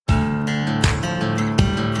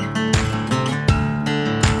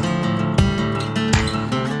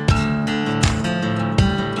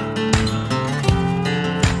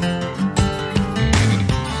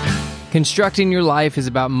Constructing your life is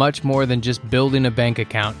about much more than just building a bank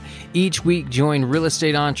account. Each week, join real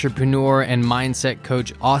estate entrepreneur and mindset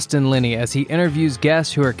coach Austin Linney as he interviews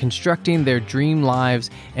guests who are constructing their dream lives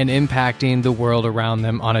and impacting the world around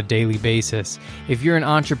them on a daily basis. If you're an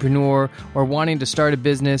entrepreneur or wanting to start a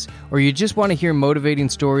business, or you just want to hear motivating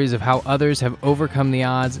stories of how others have overcome the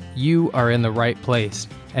odds, you are in the right place.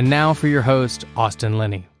 And now for your host, Austin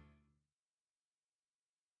Linney.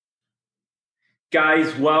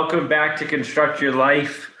 Guys, welcome back to Construct Your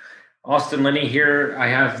Life. Austin Linney here. I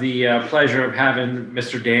have the pleasure of having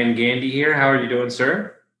Mr. Dan Gandee here. How are you doing,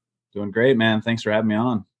 sir? Doing great, man. Thanks for having me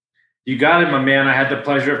on. You got it, my man. I had the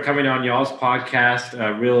pleasure of coming on y'all's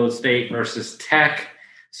podcast, Real Estate versus Tech.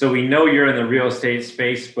 So we know you're in the real estate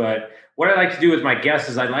space, but what I like to do with my guests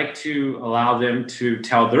is I like to allow them to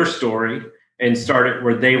tell their story and start it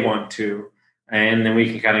where they want to. And then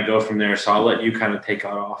we can kind of go from there. So I'll let you kind of take it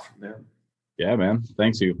off from there. Yeah, man.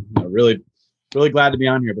 Thanks you. Really glad to be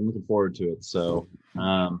on here. Been looking forward to it. So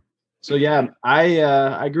yeah,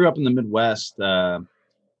 I grew up in the Midwest,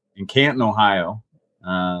 in Canton, Ohio.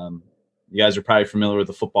 You guys are probably familiar with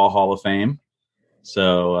the Football Hall of Fame.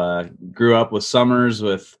 So grew up with summers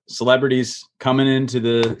with celebrities coming into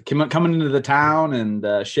the town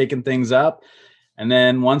and shaking things up. And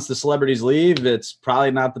then once the celebrities leave, it's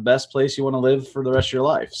probably not the best place you want to live for the rest of your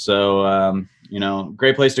life. So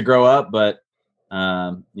great place to grow up, but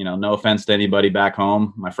no offense to anybody back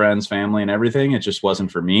home, my friends, family, and everything. It just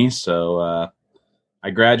wasn't for me. So I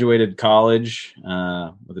graduated college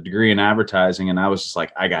with a degree in advertising, and I was just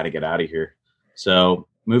like, I got to get out of here. So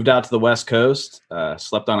moved out to the West Coast,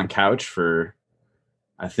 slept on a couch for,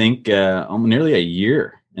 I think, nearly a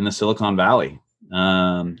year in the Silicon Valley,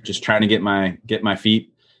 just trying to get my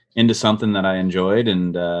feet into something that I enjoyed.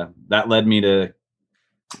 And that led me to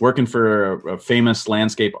working for a famous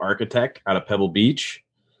landscape architect out of Pebble Beach.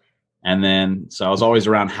 And then, so I was always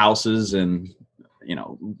around houses and,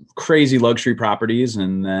 crazy luxury properties.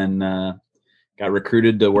 And then got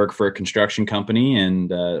recruited to work for a construction company and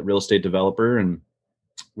a real estate developer. And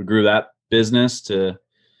we grew that business to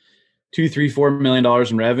 $4 million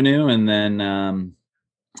in revenue. And then,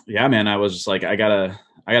 I was just like, I gotta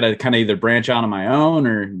kind of either branch out on my own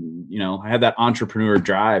or, I had that entrepreneur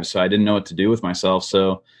drive, so I didn't know what to do with myself.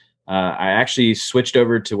 So I actually switched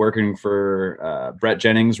over to working for Brett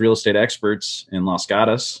Jennings, Real Estate Experts in Los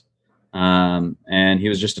Gatos. And he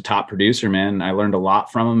was just a top producer, man. I learned a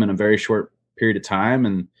lot from him in a very short period of time.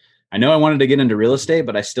 And I know I wanted to get into real estate,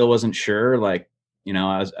 but I still wasn't sure.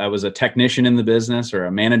 I was a technician in the business or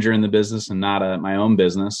a manager in the business and not my own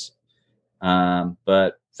business.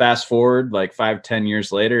 But fast forward, 5-10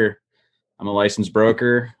 years later, I'm a licensed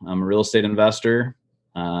broker. I'm a real estate investor.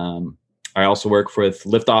 I also work with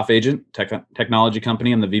Liftoff Agent, technology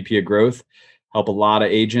company. I'm the VP of growth. Help a lot of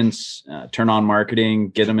agents turn on marketing,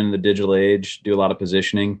 get them into the digital age, do a lot of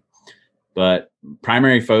positioning. But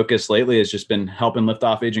primary focus lately has just been helping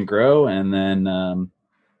Liftoff Agent grow, and then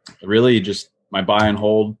really just my buy and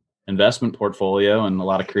hold investment portfolio and a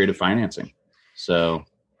lot of creative financing. So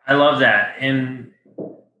I love that. And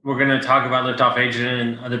we're going to talk about Liftoff Agent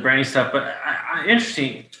and other branding stuff, but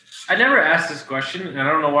interesting. I never asked this question, and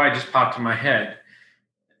I don't know why it just popped in my head.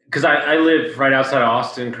 Because I live right outside of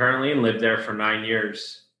Austin currently and lived there for 9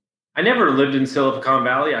 years. I never lived in Silicon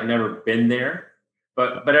Valley. I've never been there,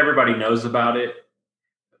 but everybody knows about it.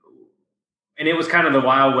 And it was kind of the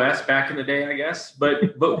Wild West back in the day, I guess.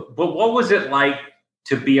 But what was it like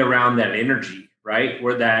to be around that energy, right?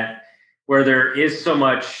 Where there is so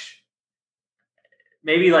much,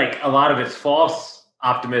 maybe a lot of it's false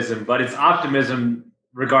optimism, but it's optimism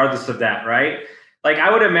regardless of that, right?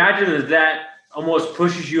 I would imagine that almost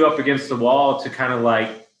pushes you up against the wall to kind of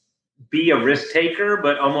be a risk taker,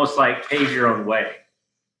 but almost pave your own way.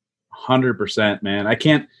 100%, man.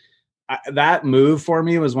 That move for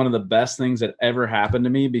me was one of the best things that ever happened to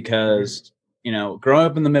me because, growing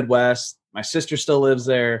up in the Midwest, my sister still lives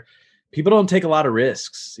there. People don't take a lot of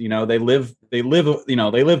risks. They live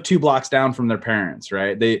 2 blocks down from their parents,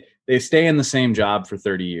 right? They stay in the same job for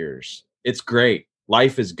 30 years. It's great.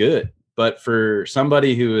 Life is good. But for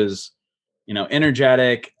somebody who is,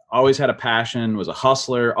 energetic, always had a passion, was a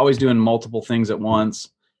hustler, always doing multiple things at once.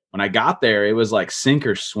 When I got there, it was like sink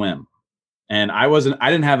or swim. And I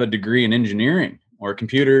didn't have a degree in engineering or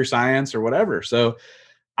computer science or whatever. So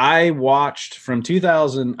I watched from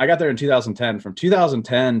 2000, I got there in 2010, from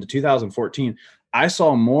 2010 to 2014, I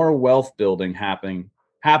saw more wealth building happening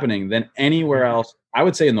than anywhere else, I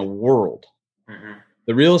would say, in the world. Mm-hmm.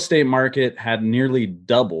 The real estate market had nearly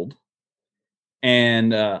doubled.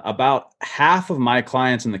 And about half of my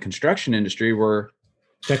clients in the construction industry were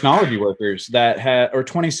technology workers that had, or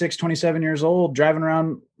 26, 27 years old, driving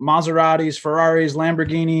around Maseratis, Ferraris,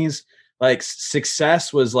 Lamborghinis. Like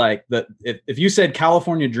success was like if you said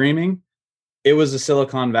California dreaming, it was the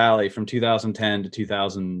Silicon Valley from 2010 to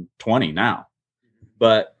 2020 now.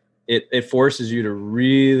 But it forces you to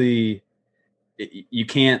really, you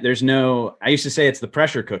can't, I used to say it's the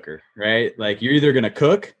pressure cooker, right? Like you're either going to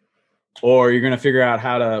cook or you're going to figure out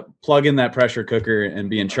how to plug in that pressure cooker and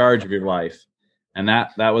be in charge of your life. And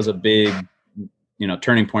that was a big,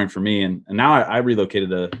 turning point for me. And now I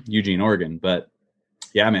relocated to Eugene, Oregon, but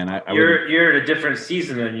yeah, man, you're at a different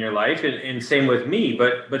season in your life, and same with me.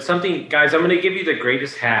 But something, guys, I'm going to give you the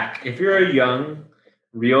greatest hack. If you're a young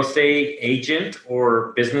real estate agent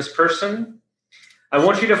or business person, I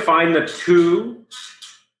want you to find the 2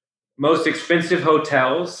 most expensive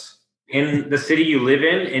hotels in the city you live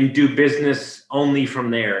in and do business only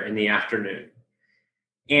from there in the afternoon.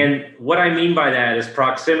 And what I mean by that is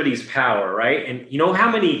proximity is power, right? And you know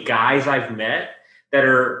how many guys I've met that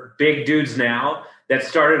are big dudes now that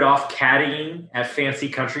started off caddying at fancy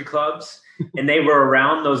country clubs, and they were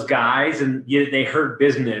around those guys and they heard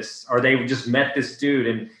business, or they just met this dude.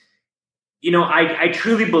 And, I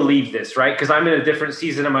truly believe this, right? Because I'm in a different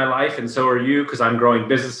season of my life, and so are you, because I'm growing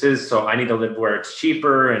businesses. So I need to live where it's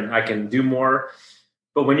cheaper and I can do more.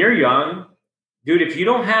 But when you're young, dude, if you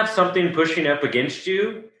don't have something pushing up against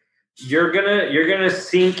you, you're gonna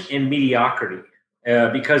sink in mediocrity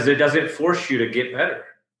because it doesn't force you to get better.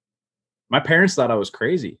 My parents thought I was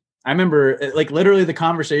crazy. I remember like literally the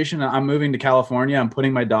conversation. I'm moving to California. I'm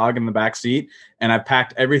putting my dog in the back seat, and I've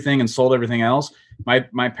packed everything and sold everything else.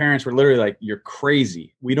 My parents were literally like, "You're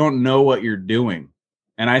crazy. We don't know what you're doing."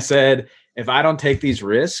 And I said, if I don't take these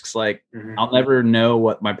risks, like I'll never know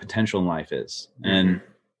what my potential in life is. And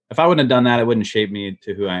if I wouldn't have done that, it wouldn't shape me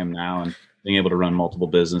to who I am now, and being able to run multiple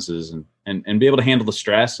businesses and be able to handle the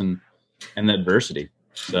stress and the adversity.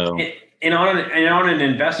 So. And on an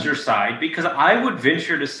investor side, because I would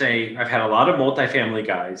venture to say I've had a lot of multifamily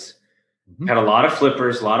guys, had a lot of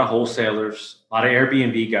flippers, a lot of wholesalers, a lot of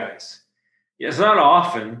Airbnb guys. It's not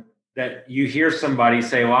often that you hear somebody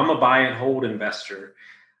say, well, I'm a buy and hold investor.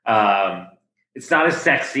 It's not as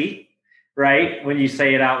sexy, right, when you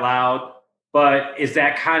say it out loud. But is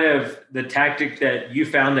that kind of the tactic that you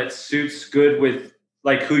found that suits good with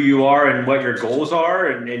like who you are and what your goals are,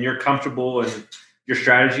 and you're comfortable in your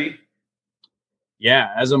strategy?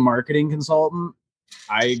 Yeah, as a marketing consultant,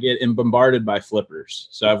 I get bombarded by flippers.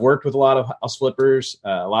 So I've worked with a lot of house flippers.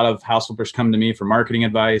 A lot of house flippers come to me for marketing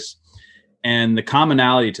advice. And the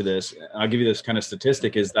commonality to this, I'll give you this kind of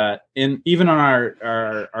statistic, is that even on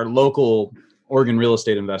our local Oregon Real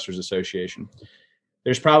Estate Investors Association,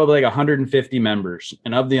 there's probably like 150 members.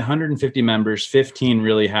 And of the 150 members, 15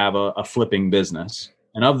 really have a flipping business.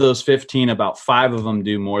 And of those 15, about 5 of them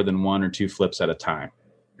do more than 1 or 2 flips at a time.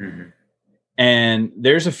 Mm-hmm. And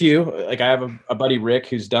there's a few, like I have a buddy, Rick,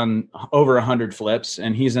 who's done over 100 flips,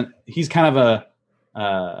 and he's kind of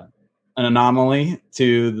an anomaly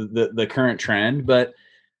to the current trend. But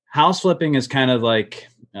house flipping is kind of like,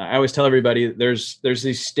 I always tell everybody, there's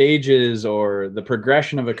these stages or the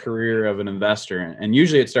progression of a career of an investor. And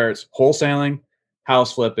usually it starts wholesaling,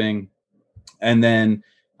 house flipping, and then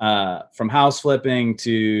from house flipping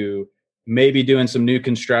to maybe doing some new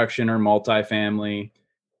construction or multifamily,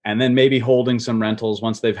 and then maybe holding some rentals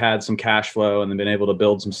once they've had some cash flow and they've been able to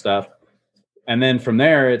build some stuff. And then from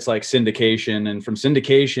there, it's like syndication. And from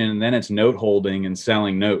syndication, then it's note holding and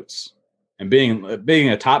selling notes, and being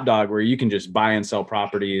a top dog where you can just buy and sell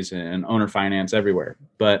properties and owner finance everywhere.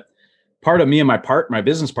 But part of me and my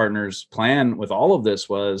business partner's plan with all of this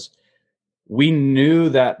was, we knew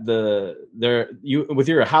that with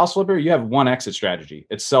your house flipper, you have one exit strategy.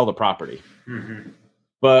 It's sell the property. Mm-hmm.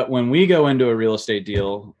 But when we go into a real estate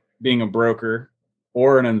deal, being a broker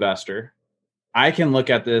or an investor, I can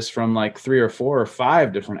look at this from like 3 or 4 or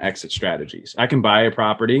 5 different exit strategies. I can buy a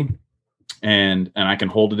property and I can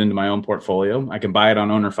hold it into my own portfolio. I can buy it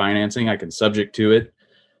on owner financing. I can subject to it.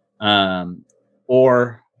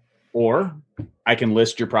 Or I can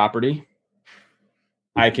list your property.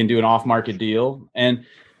 I can do an off-market deal. And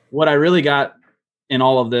what I really got in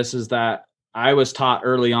all of this is that I was taught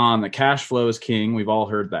early on that cash flow is king. We've all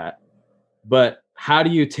heard that. But how do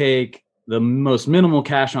you take the most minimal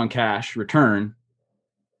cash on cash return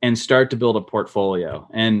and start to build a portfolio?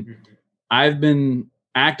 And I've been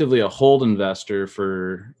actively a hold investor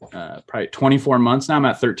for probably 24 months now. I'm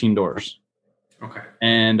at 13 doors. Okay.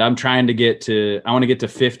 And I'm trying to I want to get to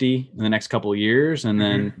 50 in the next couple of years. And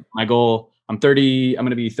then my goal, I'm going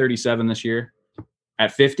to be 37 this year.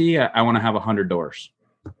 At 50, I want to have 100 doors.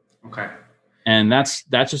 Okay. And that's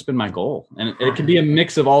just been my goal. And it can be a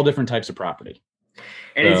mix of all different types of property.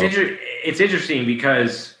 And it's interesting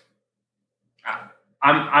because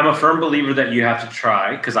I'm a firm believer that you have to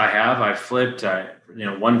try, because I've flipped,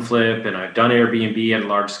 one flip, and I've done Airbnb at a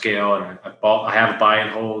large scale, and I have buy and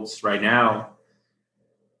holds right now.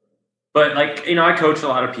 But I coach a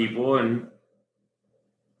lot of people, and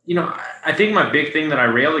I think my big thing that I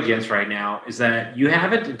rail against right now is that you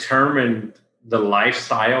haven't determined the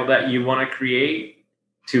lifestyle that you want to create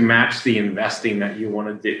to match the investing that you want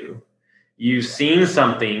to do. You've seen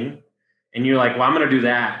something and you're like, well, I'm going to do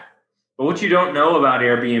that. But what you don't know about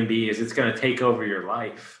Airbnb is it's going to take over your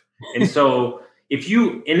life. And so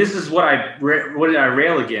and this is what I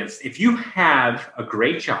rail against. If you have a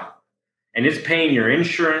great job and it's paying your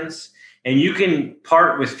insurance, and you can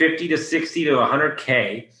part with 50 to 60 to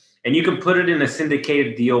 100K, and you can put it in a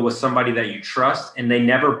syndicated deal with somebody that you trust and they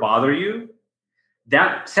never bother you,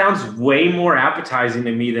 that sounds way more appetizing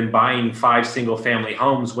to me than buying 5 single-family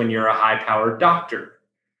homes when you're a high-powered doctor,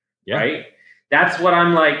 right? That's what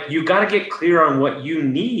I'm like, you got to get clear on what you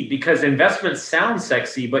need, because investments sound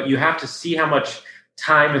sexy, but you have to see how much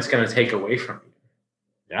time it's going to take away from you.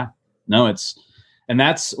 Yeah. No, and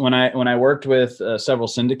that's when I worked with several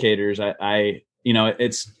syndicators,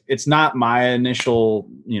 it's not my initial,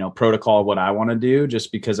 protocol of what I want to do,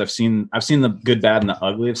 just because I've seen the good, bad, and the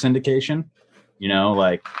ugly of syndication,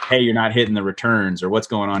 like, hey, you're not hitting the returns, or what's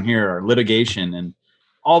going on here, or litigation, and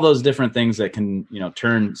all those different things that can,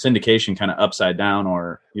 turn syndication kind of upside down,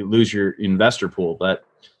 or you lose your investor pool. But,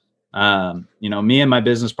 me and my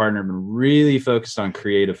business partner have been really focused on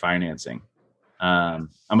creative financing. I'm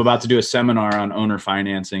about to do a seminar on owner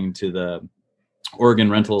financing to the Oregon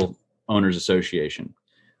Rental Owners Association.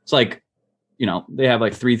 It's like, they have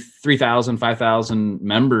like 3,000, 5,000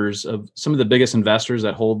 members of some of the biggest investors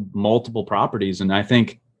that hold multiple properties. And I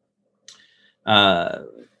think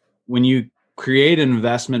when you create an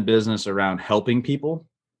investment business around helping people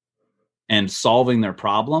and solving their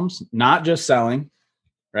problems, not just selling,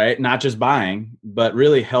 right? Not just buying, but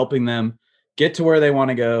really helping them get to where they want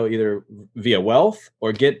to go, either via wealth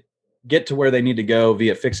or get to where they need to go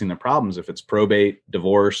via fixing their problems. If it's probate,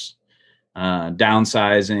 divorce,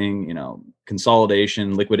 downsizing,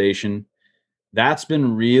 consolidation, liquidation, that's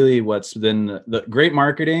been really what's been the great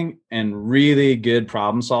marketing, and really good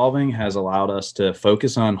problem solving has allowed us to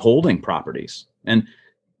focus on holding properties. And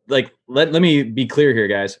let me be clear here,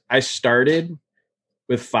 guys. I started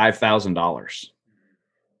with $5,000.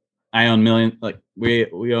 I own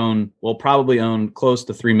we'll probably own close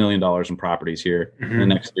to $3 million in properties here in the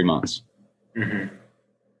next 3 months. Mm-hmm.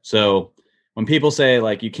 So when people say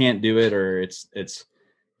like, you can't do it, or it's,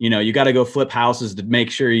 you got to go flip houses to make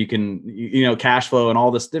sure you can, cash flow and all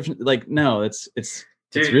this different, no, it's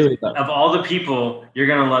really tough. Of all the people, you're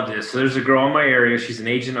going to love this. So there's a girl in my area. She's an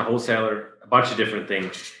agent, a wholesaler, a bunch of different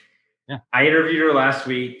things. Yeah. I interviewed her last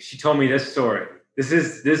week. She told me this story. This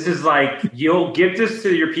is like, you'll give this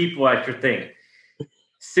to your people at your thing.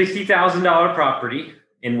 $60,000 property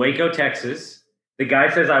in Waco, Texas. The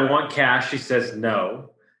guy says, I want cash. She says,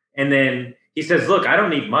 no. And then he says, look, I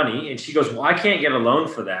don't need money. And she goes, well, I can't get a loan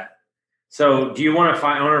for that. So do you want to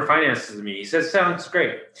owner finances me? He says, sounds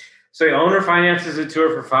great. So the owner finances it to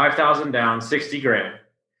her for $5,000 down, $60,000.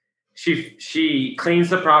 She cleans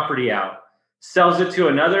the property out, sells it to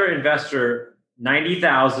another investor,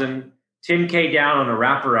 $90,000, $10K down on a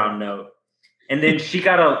wraparound note. And then she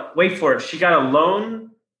got a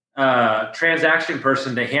loan transaction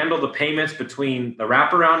person to handle the payments between the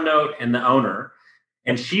wraparound note and the owner.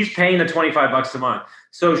 And she's paying the $25 a month.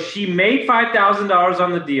 So she made $5,000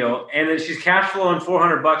 on the deal, and then she's cash flowing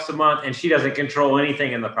 $400 a month, and she doesn't control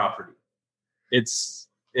anything in the property. It's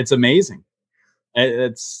amazing.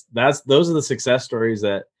 Those are the success stories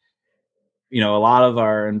that, a lot of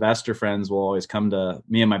our investor friends will always come to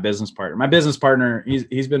me and my business partner. My business partner,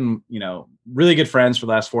 he's been, really good friends for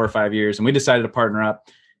the last 4 or 5 years, and we decided to partner up.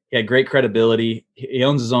 He had great credibility. He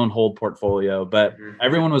owns his own hold portfolio, but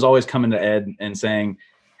everyone was always coming to Ed and saying,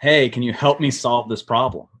 hey, can you help me solve this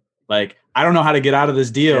problem? Like, I don't know how to get out of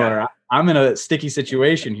this deal, or I'm in a sticky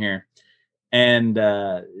situation here. And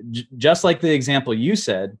just like the example you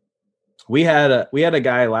said, we had a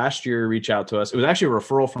guy last year reach out to us. It was actually a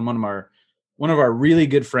referral from one of our really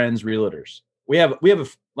good friends, realtors.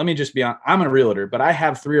 Let me just be honest, I'm a realtor, but I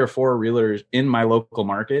have 3 or 4 realtors in my local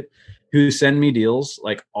market who send me deals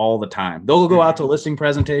like all the time. They'll go out to a listing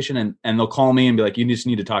presentation and they'll call me and be like, you just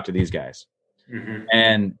need to talk to these guys. Mm-hmm.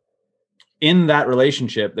 And in that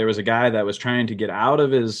relationship, there was a guy that was trying to get out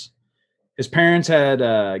of his parents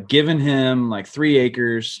had given him like 3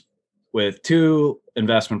 acres with 2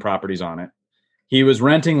 investment properties on it. he was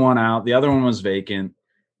renting one out. The other one was vacant.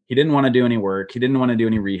 He didn't want to do any work. He didn't want to do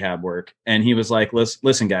any rehab work. And he was like,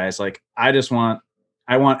 listen, guys, like, I want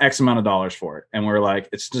X amount of dollars for it. And we're like,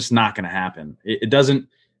 it's just not going to happen. The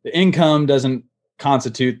income doesn't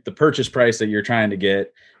constitute the purchase price that you're trying to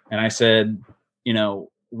get. And I said,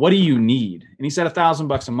 what do you need? And he said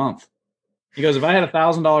 $1,000 a month. He goes, if I had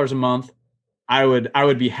 $1,000 a month, I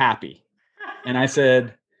would be happy. And I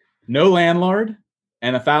said, no landlord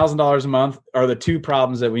and $1,000 a month are the two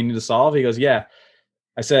problems that we need to solve. He goes, yeah.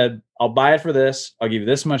 I said, I'll buy it for this. I'll give you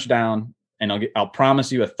this much down, and I'll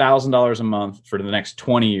promise you $1,000 a month for the next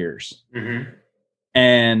 20 years. Mm-hmm.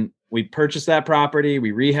 And we purchased that property.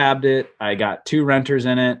 We rehabbed it. I got 2 renters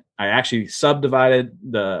in it. I actually subdivided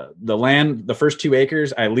the land, the first 2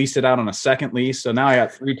 acres. I leased it out on a second lease. So now I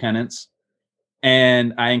got 3 tenants,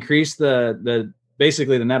 and I increased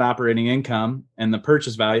basically the net operating income and the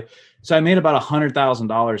purchase value. So I made about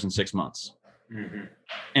 $100,000 in 6 months. Mm-hmm.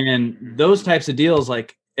 And those types of deals,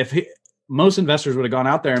 like most investors would have gone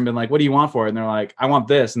out there and been like, what do you want for it? And they're like, I want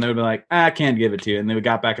this. And they would be like, I can't give it to you. And they would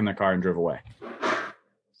got back in their car and drove away.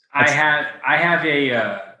 I have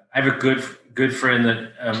a good friend,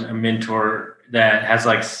 that a mentor that has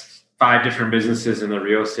like 5 different businesses in the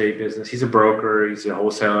real estate business. He's a broker. He's a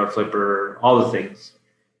wholesaler, flipper, all the things.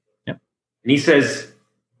 Yep. And he says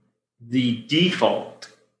the default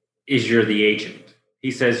is you're the agent. He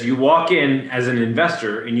says you walk in as an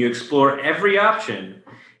investor and you explore every option.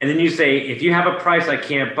 And then you say, if you have a price I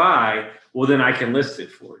can't buy, well, then I can list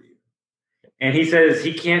it for you. And he says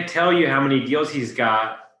he can't tell you how many deals he's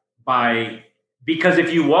got because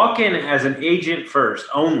if you walk in as an agent first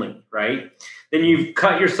only, right, then you've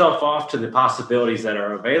cut yourself off to the possibilities that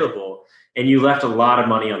are available, and you left a lot of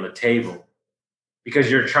money on the table because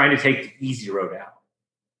you're trying to take the easy road out.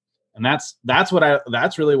 And that's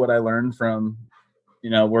really what I learned from,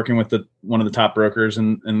 working with one of the top brokers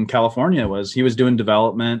in California. Was he was doing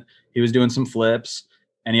development, he was doing some flips,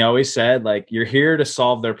 and he always said, like, you're here to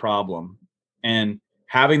solve their problem. And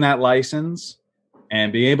having that license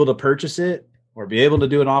and being able to purchase it or be able to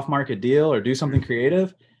do an off-market deal or do something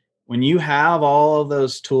creative, when you have all of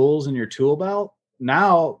those tools in your tool belt,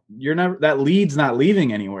 now that lead's not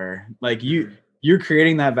leaving anywhere. Like you're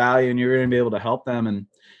creating that value and you're going to be able to help them. And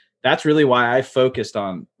that's really why I focused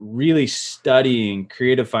on really studying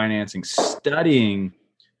creative financing, studying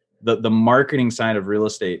the marketing side of real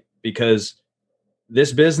estate, because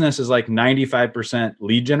this business is like 95%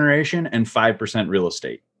 lead generation and 5% real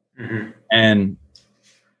estate. Mm-hmm. And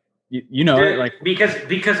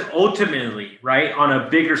because ultimately, right, on a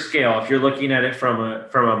bigger scale, if you're looking at it from a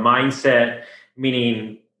mindset,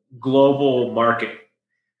 meaning global market,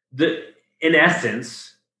 in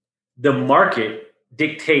essence, the market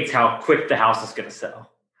dictates how quick the house is going to sell,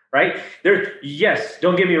 right? Yes,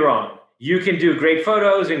 don't get me wrong. You can do great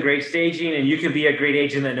photos and great staging, and you can be a great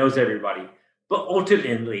agent that knows everybody. But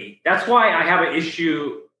ultimately, that's why I have an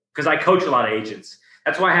issue, because I coach a lot of agents.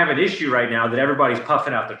 That's why I have an issue right now that everybody's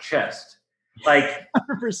puffing out their chest. Like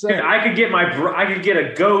 100%. I could get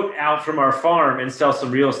a goat out from our farm and sell some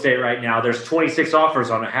real estate right now. There's 26 offers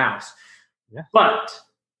on a house. Yeah. But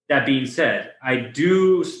that being said, I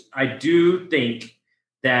do think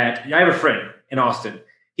that I have a friend in Austin.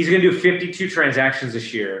 He's going to do 52 transactions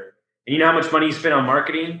this year. And you know how much money he spent on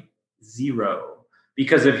marketing? 0.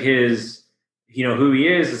 Because of his, who he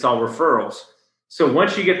is, it's all referrals. So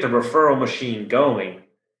once you get the referral machine going,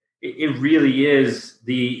 it really is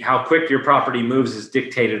how quick your property moves is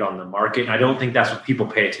dictated on the market. And I don't think that's what people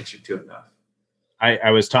pay attention to enough.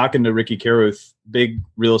 I was talking to Ricky Carruth, big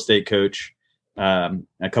real estate coach, a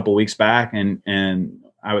couple of weeks back. And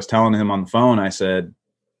I was telling him on the phone, I said,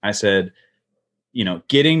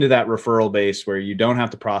 getting to that referral base where you don't have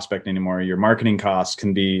to prospect anymore, your marketing costs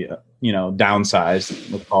can be,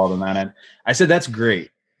 downsized, let's call it on that end. I said, that's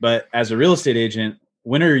great. But as a real estate agent,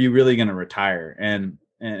 when are you really going to retire? And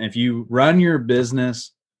if you run your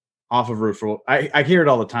business off of referral, I hear it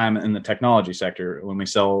all the time in the technology sector when we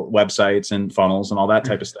sell websites and funnels and all that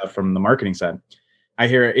type of stuff from the marketing side. I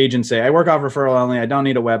hear agents say, I work off referral only. I don't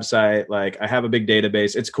need a website. Like, I have a big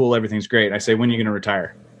database. It's cool. Everything's great. I say, when are you going to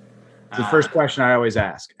retire? It's the first question I always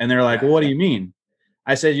ask. And they're like, well, what do you mean?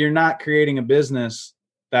 I said, you're not creating a business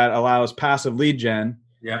that allows passive lead gen.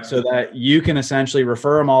 Yeah. So that you can essentially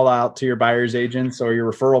refer them all out to your buyer's agents or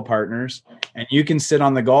your referral partners, and you can sit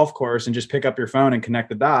on the golf course and just pick up your phone and connect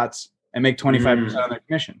the dots and make 25% on their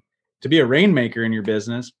commission. To be a rainmaker in your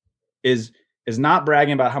business is not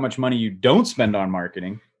bragging about how much money you don't spend on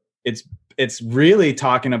marketing. It's really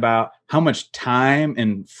talking about how much time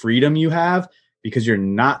and freedom you have because you're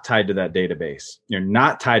not tied to that database. You're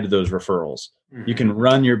not tied to those referrals. You can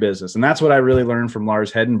run your business. And that's what I really learned from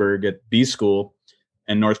Lars Hedenberg at B School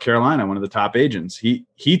in North Carolina, one of the top agents.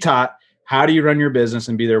 He taught, how do you run your business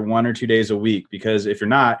and be there 1 or 2 days a week? Because if you're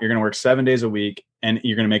not, you're going to work 7 days a week and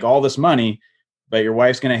you're going to make all this money, but your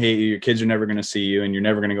wife's going to hate you. Your kids are never going to see you, and you're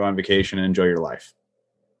never going to go on vacation and enjoy your life.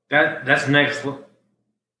 That's next.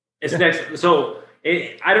 It's next. So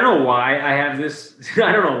I don't know why I have this.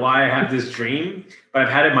 I don't know why I have this dream, but I've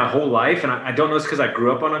had it my whole life. And I don't know it's because I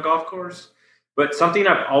grew up on a golf course, but something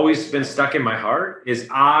I've always been stuck in my heart is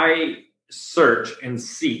I search and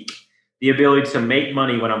seek the ability to make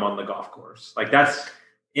money when I'm on the golf course. Like that's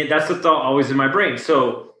the thought always in my brain.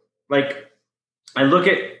 So like I look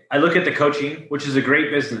at the coaching, which is a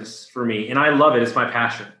great business for me, and I love it. It's my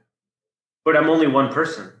passion, but I'm only one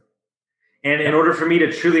person. And in order for me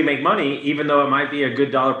to truly make money, even though it might be a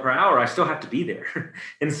good dollar per hour, I still have to be there.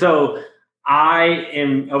 And so I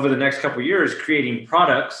am, over the next couple of years, creating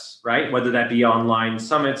products, right? Whether that be online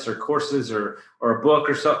summits or courses or a book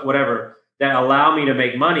or so, whatever, that allow me to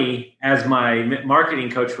make money, as my marketing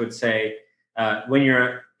coach would say, when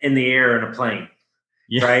you're in the air in a plane,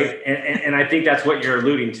 right? And I think that's what you're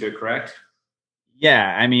alluding to, correct?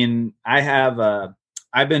 Yeah. I mean, I've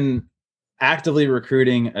been actively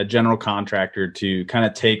recruiting a general contractor to kind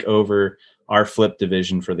of take over our flip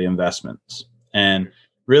division for the investments. And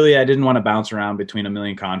really, I didn't want to bounce around between a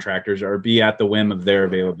million contractors or be at the whim of their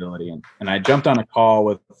availability. And I jumped on a call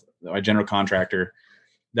with a general contractor,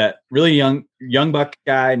 that really young buck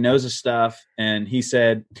guy, knows his stuff. And he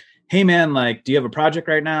said, hey man, like, do you have a project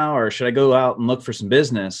right now, or should I go out and look for some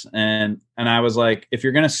business? And I was like, if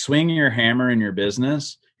you're going to swing your hammer in your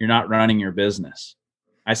business, you're not running your business.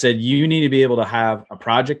 I said, you need to be able to have a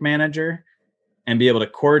project manager and be able to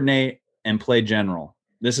coordinate and play general.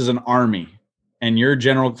 This is an army, and you're a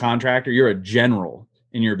general contractor. You're a general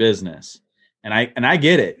in your business. And I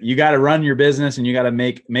get it. You got to run your business and you got to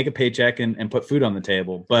make a paycheck and put food on the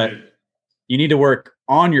table, but you need to work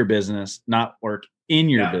on your business, not work in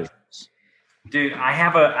your business. Dude, I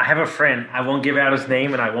have a friend. I won't give out his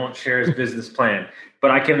name and I won't share his business plan,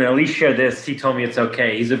 but I can at least share this. He told me it's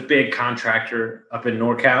okay. He's a big contractor up in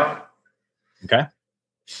NorCal. Okay.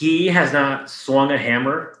 He has not swung a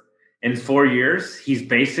hammer in 4 years. He's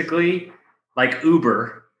basically like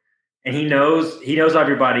Uber. And he knows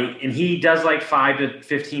everybody, and he does like 5 to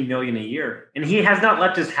 15 million a year. And he has not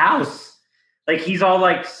left his house. Like, he's all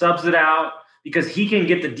like subs it out because he can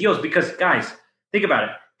get the deals. Because guys, think about it.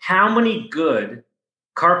 How many good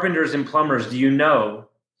carpenters and plumbers do you know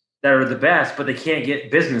that are the best, but they can't get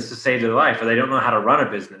business to save their life, or they don't know how to run a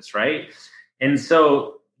business, right? And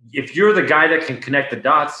so if you're the guy that can connect the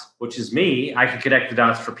dots, which is me, I can connect the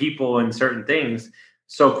dots for people and certain things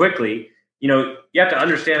so quickly. You know, you have to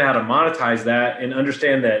understand how to monetize that, and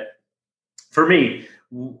understand that, for me,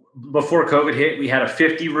 before COVID hit, we had a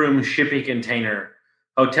 50-room shipping container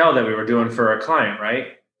hotel that we were doing for a client,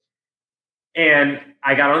 right? And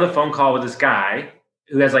I got on the phone call with this guy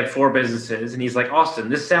who has like 4 businesses, and he's like, Austin,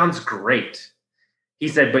 this sounds great. He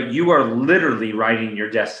said, but you are literally writing your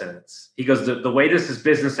death sentence. He goes, the way this is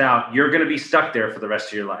business out, you're going to be stuck there for the rest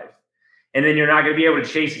of your life. And then you're not going to be able to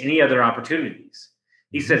chase any other opportunities.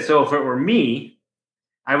 He said, so if it were me,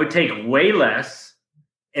 I would take way less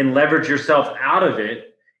and leverage yourself out of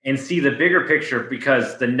it and see the bigger picture,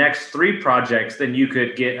 because the next 3 projects, then you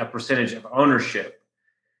could get a percentage of ownership.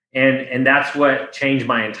 And that's what changed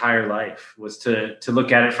my entire life, was to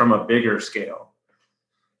look at it from a bigger scale.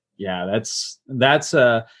 Yeah, that's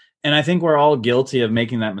and I think we're all guilty of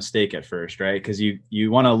making that mistake at first, right? Because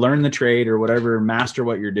you want to learn the trade or whatever, master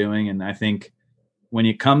what you're doing. And I think when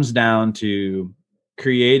it comes down to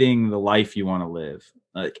creating the life you want to live,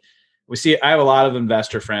 like I have a lot of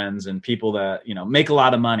investor friends and people that, make a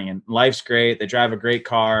lot of money and life's great. They drive a great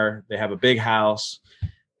car. They have a big house.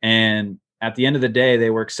 And at the end of the day, they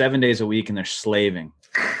work 7 days a week and they're slaving.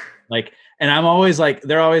 And I'm always like,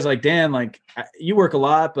 they're always like, Dan, like, you work a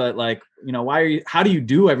lot, but like, how do you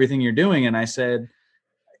do everything you're doing? And I said,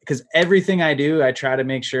 because everything I do, I try to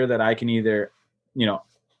make sure that I can either,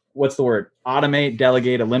 what's the word? Automate,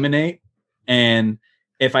 delegate, eliminate. And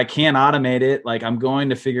if I can't automate it, like, I'm going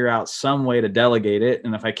to figure out some way to delegate it.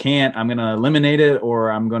 And if I can't, I'm going to eliminate it,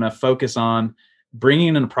 or I'm going to focus on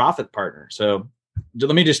bringing in a profit partner. So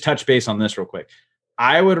let me just touch base on this real quick.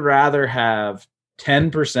 I would rather have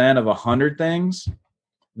 10% of 100 things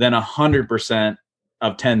than 100%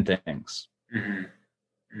 of 10 things. Mm-hmm.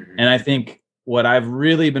 Mm-hmm. And I think what I've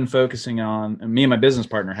really been focusing on, and me and my business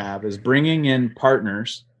partner have, is bringing in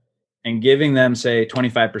partners and giving them, say,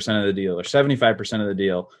 25% of the deal or 75% of the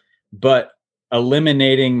deal, but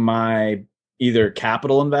eliminating my either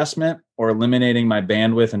capital investment or eliminating my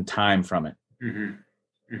bandwidth and time from it.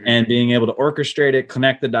 And being able to orchestrate it,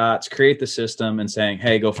 connect the dots, create the system, and saying,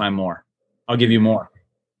 hey, go find more. I'll give you more.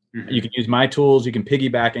 You can use my tools. You can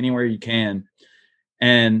piggyback anywhere you can.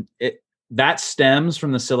 And that stems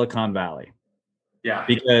from the Silicon Valley. Yeah.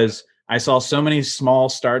 Because I saw so many small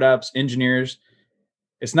startups, engineers.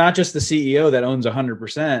 It's not just the CEO that owns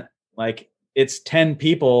 100%. Like, it's 10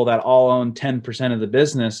 people that all own 10% of the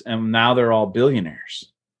business, and now they're all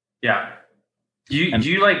billionaires. Yeah. Do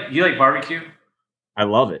you like barbecue? I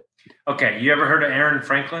love it. Okay. You ever heard of Aaron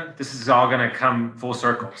Franklin? This is all going to come full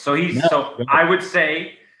circle. So I would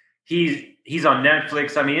say he's on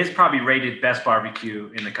Netflix. I mean, it's probably rated best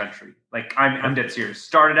barbecue in the country. Like, I'm dead serious.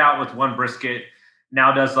 Started out with one brisket,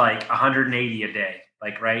 now does like 180 a day.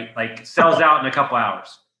 Like, right? Like, sells out in a couple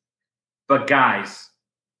hours. But guys,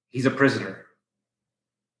 he's a prisoner.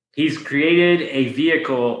 He's created a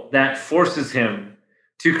vehicle that forces him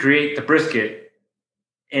to create the brisket.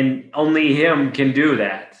 And only him can do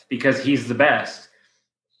that because he's the best.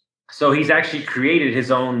 So he's actually created his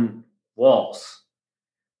own walls.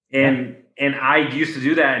 And I used to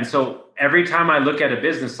do that. And so every time I look at a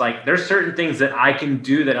business, like, there's certain things that I can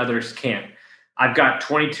do that others can't. I've got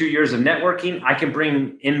 22 years of networking. I can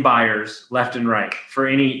bring in buyers left and right for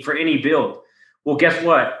any build. Well, guess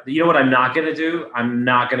what? You know what I'm not going to do? I'm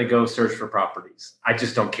not going to go search for properties. I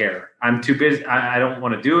just don't care. I'm too busy. I don't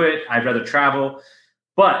want to do it. I'd rather travel.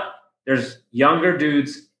 But there's younger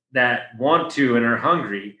dudes that want to and are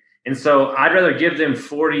hungry. And so I'd rather give them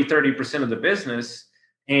 30% of the business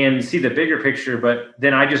and see the bigger picture. But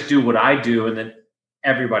then I just do what I do, and then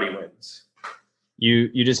everybody wins.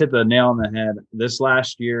 You just hit the nail on the head. This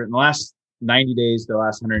last year, in the last 90 days, the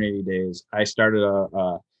last 180 days, I started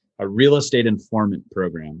a real estate informant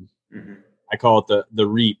program. I call it the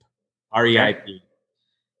REAP, REIP. Okay.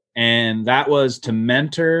 And that was to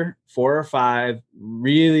mentor 4 or 5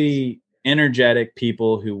 really energetic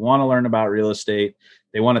people who want to learn about real estate.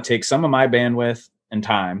 They want to take some of my bandwidth and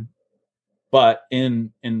time, but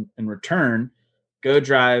in return, go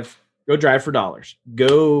drive for dollars.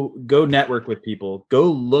 Go network with people. Go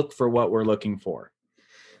look for what we're looking for,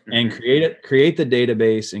 and create the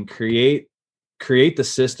database and create the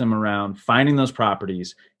system around finding those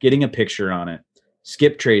properties, getting a picture on it,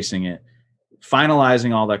 skip tracing it,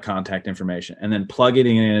 finalizing all that contact information, and then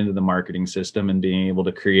plugging it into the marketing system and being able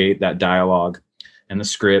to create that dialogue and the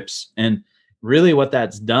scripts. And really what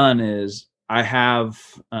that's done is I have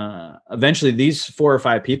eventually these 4 or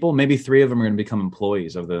 5 people, maybe 3 of them are going to become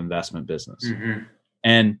employees of the investment business.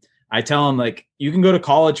 And I tell them, like, you can go to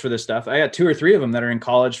college for this stuff. I got 2 or 3 of them that are in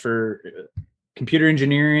college for computer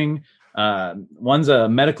engineering. One's a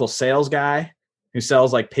medical sales guy who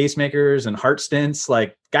sells like pacemakers and heart stents.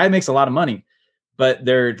 Like, guy makes a lot of money, but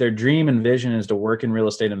their dream and vision is to work in real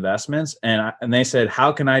estate investments. And they said,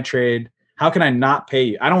 how can I trade? How can I not pay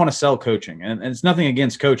you? I don't want to sell coaching, and it's nothing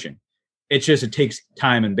against coaching. It's just, it takes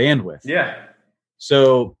time and bandwidth. Yeah.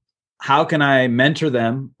 So how can I mentor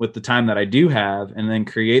them with the time that I do have, and then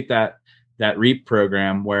create that REAP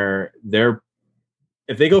program where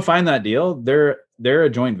if they go find that deal, they're a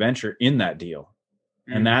joint venture in that deal.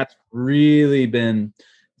 And that's really been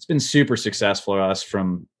super successful for us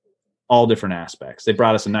from all different aspects. They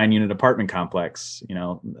brought us a 9-unit apartment complex. You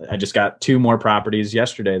know, I just got 2 more properties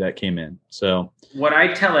yesterday that came in. So what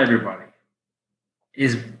I tell everybody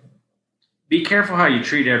is, be careful how you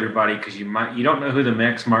treat everybody, because you don't know who the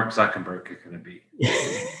next Mark Zuckerberg is going to be.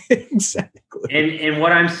 Exactly. And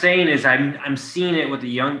what I'm saying is, I'm seeing it with the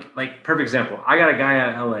young. Like, perfect example. I got a guy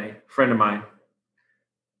out of LA, friend of mine,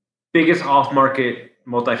 biggest off-market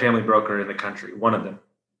multifamily broker in the country. One of them.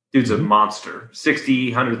 Dude's a monster.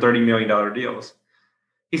 $60, $130 million deals.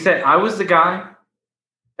 He said, I was the guy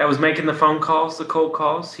that was making the phone calls, the cold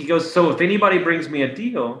calls. He goes, so if anybody brings me a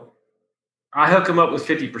deal, I hook them up with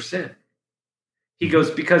 50%. He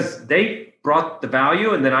goes, because they brought the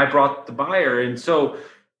value and then I brought the buyer. And so,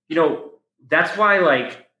 you know, that's why,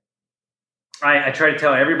 like, I try to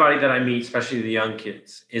tell everybody that I meet, especially the young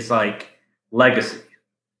kids, is like legacy.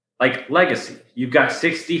 Like legacy. You've got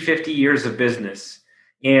 60, 50 years of business,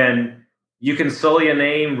 and you can sully a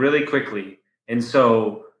name really quickly. And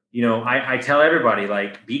so, you know, I tell everybody,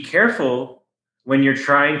 like, be careful when you're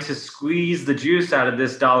trying to squeeze the juice out of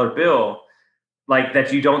this dollar bill, like,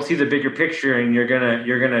 that you don't see the bigger picture, and you're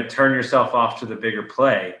gonna turn yourself off to the bigger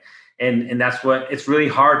play. And that's what it's really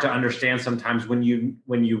hard to understand sometimes when you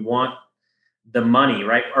want the money,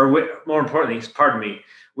 right? Or more importantly,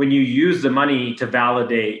 when you use the money to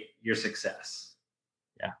validate your success.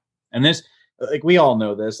 Yeah. And this, like we all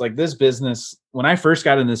know this, like this business, when I first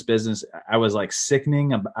got in this business, I was like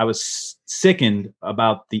I was sickened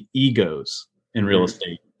about the egos in real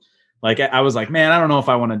estate. Like I was like, man, I don't know if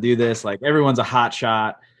I want to do this. Like everyone's a hot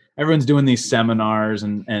shot. Everyone's doing these seminars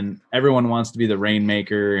and everyone wants to be the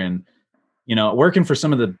rainmaker, and, you know, working for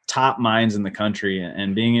some of the top minds in the country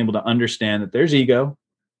and being able to understand that there's ego,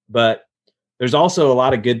 but there's also a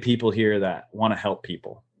lot of good people here that want to help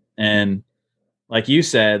people. And like you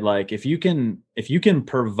said, like if you can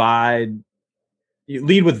provide, you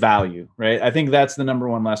lead with value, right? I think that's the number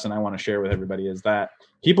one lesson I want to share with everybody, is that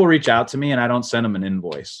people reach out to me and I don't send them an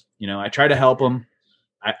invoice. You know, I try to help them.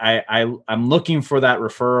 I'm looking for that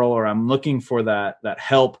referral, or I'm looking for that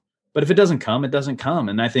help. But if it doesn't come, it doesn't come.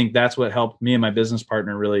 And I think that's what helped me and my business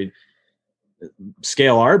partner really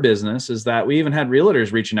scale our business, is that we even had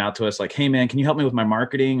realtors reaching out to us like, hey man, can you help me with my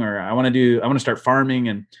marketing? Or I want to start farming.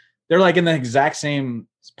 And they're like in the exact same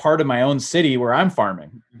part of my own city where I'm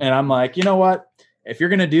farming. And I'm like, you know what, if you're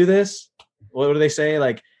going to do this, what do they say?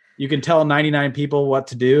 Like, you can tell 99 people what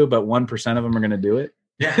to do, but 1% of them are going to do it.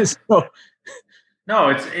 Yeah. So,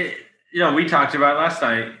 no, you know, we talked about last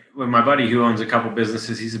night with my buddy who owns a couple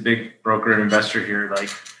businesses. He's a big broker and investor here. Like,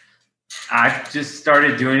 I've just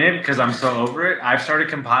started doing it because I'm so over it. I've started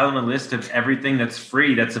compiling a list of everything that's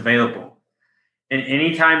free that's available. And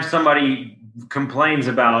anytime somebody complains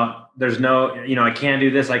about there's no, you know, I can't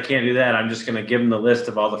do this, I can't do that, I'm just going to give them the list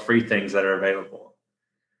of all the free things that are available.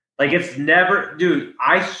 Like, it's never, dude,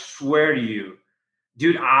 I swear to you,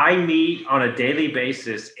 dude, I meet on a daily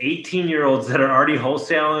basis 18-year-olds that are already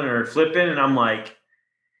wholesaling or flipping. And I'm like,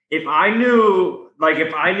 if I knew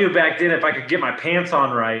back then, if I could get my pants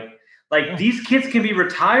on right, like these kids can be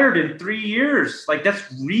retired in 3 years. Like, that's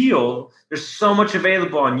real. There's so much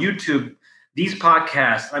available on YouTube, these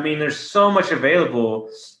podcasts. I mean, there's so much available.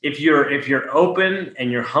 If you're open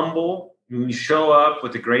and you're humble, and you show up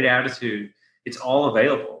with a great attitude, it's all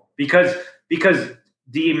available. Because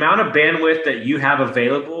the amount of bandwidth that you have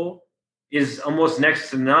available is almost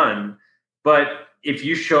next to none. But if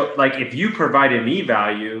you provided me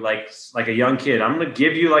value, like a young kid, I'm going to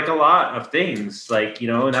give you like a lot of things, like, you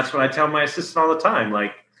know, and that's what I tell my assistant all the time.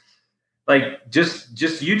 Like just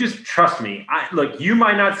trust me. Look, you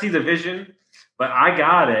might not see the vision, but I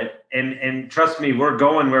got it. And trust me, we're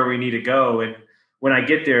going where we need to go. And when I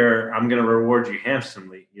get there, I'm going to reward you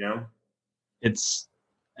handsomely, you know?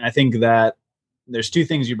 I think that there's two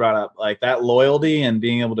things you brought up, like that loyalty and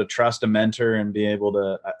being able to trust a mentor and be able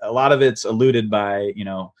to, a lot of it's eluded by, you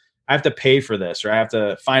know, I have to pay for this, or I have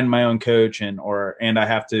to find my own coach and I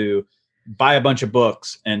have to buy a bunch of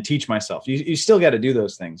books and teach myself. You still got to do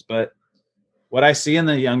those things. But what I see in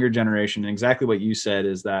the younger generation, and exactly what you said,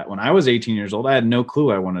 is that when I was 18 years old, I had no clue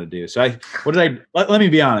what I wanted to do. So let me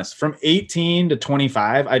be honest, from 18 to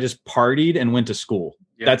 25, I just partied and went to school.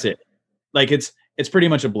 Yeah. That's it. Like it's pretty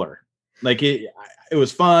much a blur. Like it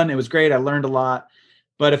was fun. It was great. I learned a lot.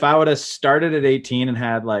 But if I would have started at 18 and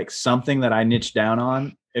had like something that I niched down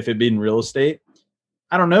on, if it'd been real estate,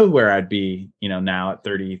 I don't know where I'd be, you know, now at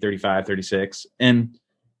 30, 35, 36. And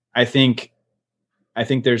I think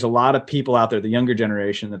there's a lot of people out there, the younger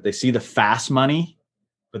generation, that they see the fast money,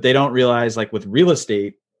 but they don't realize, like with real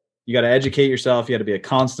estate, you got to educate yourself. You got to be a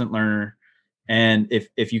constant learner. And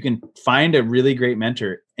if you can find a really great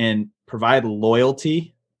mentor and provide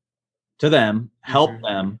loyalty to them, help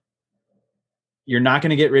them, you're not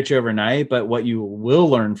going to get rich overnight. But what you will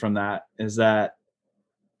learn from that is that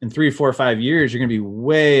in 3, 4, 5 years, you're going to be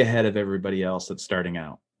way ahead of everybody else that's starting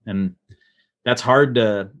out. And that's hard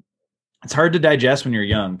to digest when you're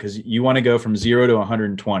young, because you want to go from 0 to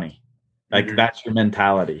 120. Like that's your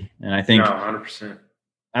mentality. And I think 100%.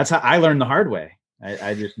 That's how I learned the hard way.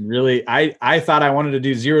 I just really, I thought I wanted to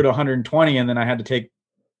do 0 to 120. And then I had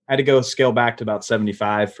to go scale back to about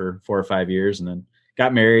 75 for 4 or 5 years, and then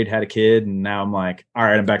got married, had a kid. And now I'm like, all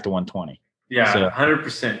right, I'm back to 120. Yeah, so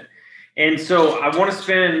 100%. And so I want to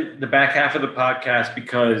spend the back half of the podcast,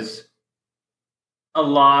 because a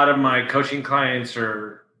lot of my coaching clients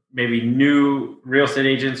are maybe new real estate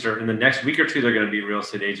agents, or in the next week or two, they're going to be real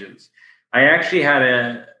estate agents. I actually had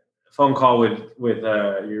a phone call with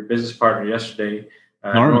your business partner yesterday,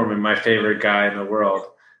 Norman, my favorite guy in the world.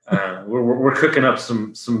 We're cooking up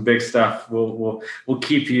some big stuff. We'll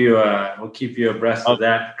keep you abreast of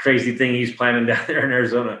that crazy thing he's planning down there in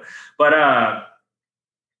Arizona. But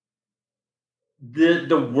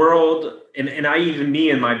the world, and I, even me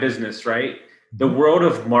in my business, right? The world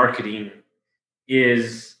of marketing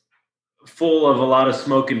is full of a lot of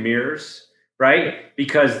smoke and mirrors, right?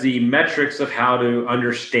 Because the metrics of how to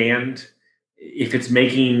understand if it's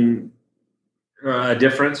making a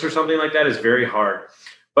difference or something like that is very hard.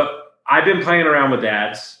 But I've been playing around with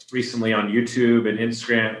ads recently on YouTube and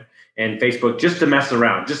Instagram and Facebook just to mess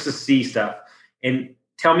around, just to see stuff. And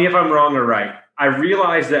tell me if I'm wrong or right. I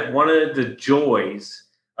realized that one of the joys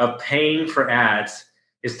of paying for ads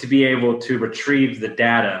is to be able to retrieve the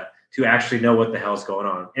data to actually know what the hell's going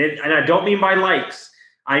on. And I don't mean by likes.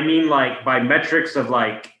 I mean like by metrics of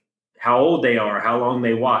like how old they are, how long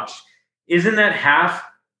they watch. Isn't that half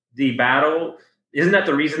the battle? Isn't that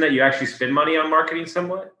the reason that you actually spend money on marketing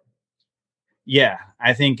somewhat? Yeah,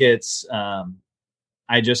 I think it's,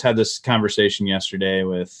 I just had this conversation yesterday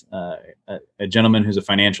with a gentleman who's a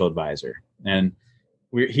financial advisor, and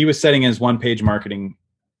he was setting his one-page marketing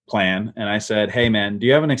plan. And I said, hey man, do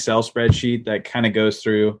you have an Excel spreadsheet that kind of goes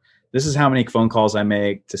through, this is how many phone calls I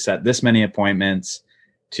make to set this many appointments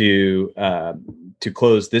to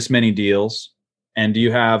close this many deals? And do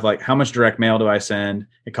you have like, how much direct mail do I send?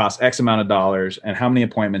 It costs X amount of dollars. And how many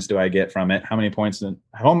appointments do I get from it? How many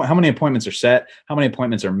appointments are set? How many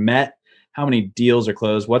appointments are met? How many deals are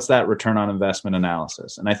closed? What's that return on investment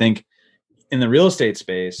analysis? And I think in the real estate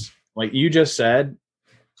space, like you just said,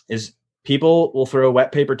 is people will throw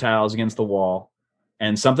wet paper towels against the wall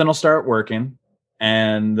and something will start working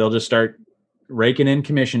and they'll just start raking in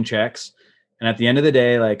commission checks. And at the end of the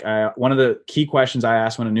day, like one of the key questions I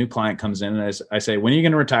ask when a new client comes in is I say, when are you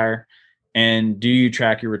going to retire? And do you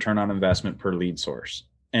track your return on investment per lead source?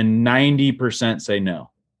 And 90% say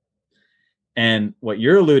no. And what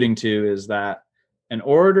you're alluding to is that in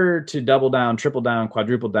order to double down, triple down,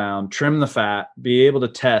 quadruple down, trim the fat, be able to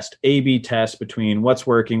test, A/B test between what's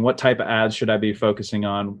working, what type of ads should I be focusing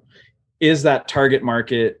on? Is that target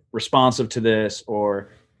market responsive to this, or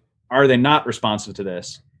are they not responsive to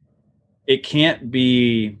this? It can't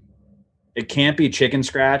be chicken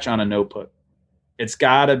scratch on a notebook. It's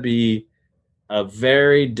got to be a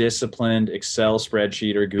very disciplined Excel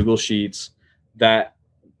spreadsheet or Google Sheets that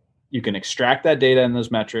you can extract that data and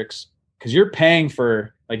those metrics, because you're paying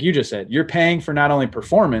for, like you just said, you're paying for not only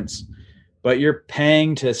performance, but you're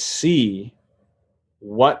paying to see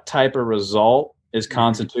what type of result is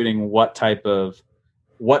constituting what type of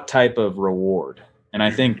reward. And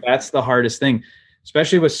I think that's the hardest thing,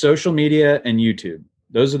 especially with social media and YouTube.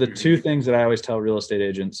 Those are the two things that I always tell real estate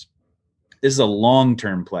agents. This is a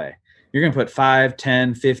long-term play. You're going to put $5,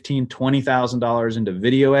 $10, $15, $20,000 into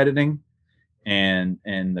video editing and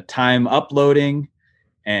the time uploading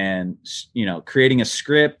and, you know, creating a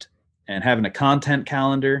script and having a content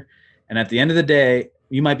calendar. And at the end of the day,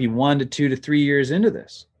 you might be 1 to 2 to 3 years into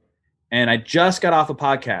this. And I just got off a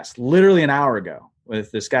podcast literally an hour ago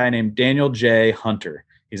with this guy named Daniel J. Hunter.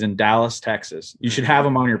 He's in Dallas, Texas. You should have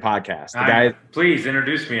him on your podcast. The guy, please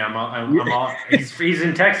introduce me. I'm all. He's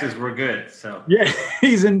in Texas. We're good. So yeah, I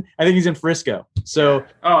think he's in Frisco. So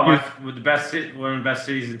one of the best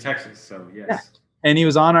cities in Texas. So yes. Yeah. And he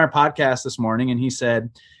was on our podcast this morning, and he said,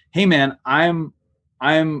 "Hey man, I'm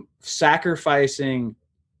sacrificing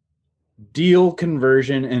deal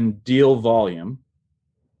conversion and deal volume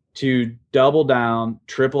to double down,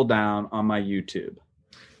 triple down on my YouTube."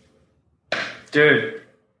 Dude,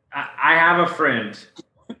 I have a friend,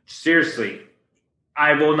 seriously,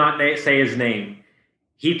 I will not say his name.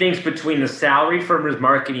 He thinks between the salary from his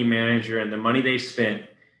marketing manager and the money they spent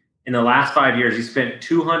in the last 5 years, he spent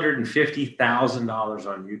 $250,000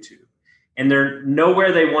 on YouTube. And they're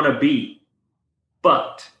nowhere they want to be.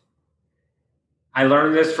 But I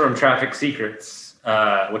learned this from Traffic Secrets,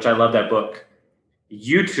 which I love that book.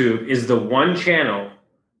 YouTube is the one channel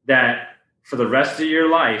that for the rest of your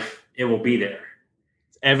life, it will be there.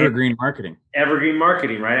 Evergreen marketing. Evergreen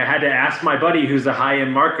marketing, right? I had to ask my buddy who's a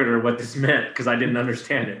high-end marketer what this meant because I didn't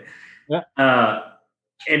understand it. Yeah.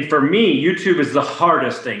 And for me, YouTube is the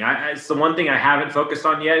hardest thing. It's the one thing I haven't focused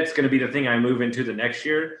on yet. It's going to be the thing I move into the next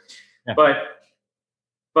year. Yeah. But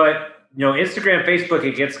you know, Instagram, Facebook,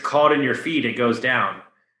 it gets caught in your feed. It goes down.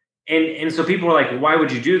 And so people are like, why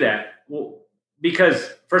would you do that? Well,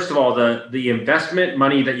 because first of all, the investment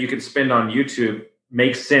money that you can spend on YouTube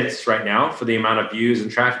makes sense right now for the amount of views and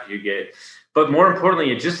traffic you get. But more importantly,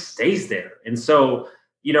 it just stays there. And so,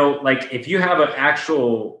 you know, like if you have an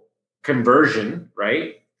actual conversion,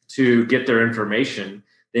 right, to get their information,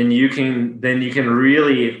 then you can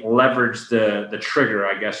really leverage the trigger,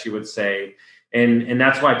 I guess you would say. And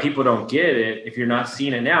that's why people don't get it if you're not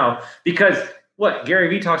seeing it now. Because what Gary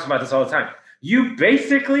Vee talks about this all the time. You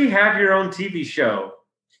basically have your own TV show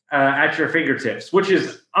at your fingertips, which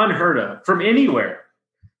is unheard of from anywhere.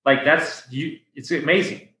 Like it's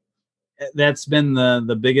amazing. That's been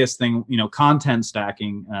the biggest thing, you know, content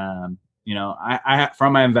stacking. You know, I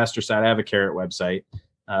from my investor side, I have a Carrot website.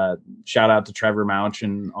 Shout out to Trevor Mouch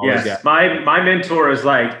and all those guys. My mentor is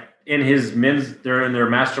like, they're in their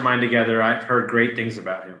mastermind together. I've heard great things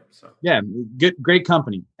about him. So Yeah, great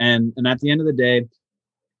company. And at the end of the day,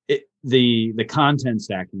 the content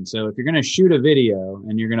stacking. So if you're going to shoot a video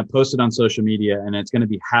and you're going to post it on social media and it's going to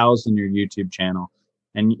be housed in your YouTube channel,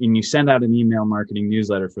 and you send out an email marketing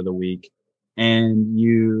newsletter for the week, and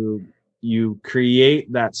you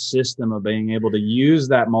create that system of being able to use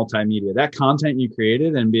that multimedia, that content you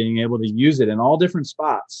created, and being able to use it in all different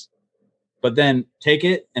spots, but then take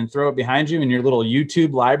it and throw it behind you in your little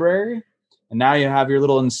YouTube library. And now you have your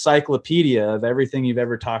little encyclopedia of everything you've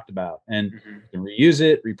ever talked about, and you can reuse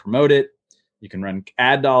it, re-promote it. You can run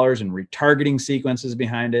ad dollars and retargeting sequences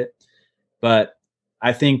behind it. But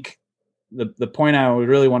I think the point I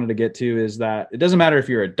really wanted to get to is that it doesn't matter if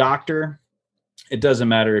you're a doctor. It doesn't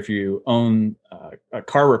matter if you own a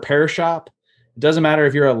car repair shop. It doesn't matter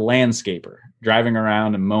if you're a landscaper driving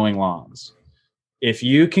around and mowing lawns. If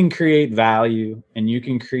you can create value and you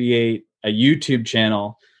can create a YouTube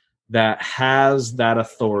channel that has that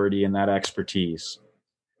authority and that expertise,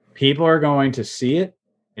 people are going to see it.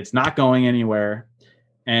 It's not going anywhere.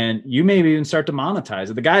 And you may even start to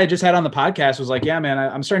monetize it. The guy I just had on the podcast was like, yeah, man,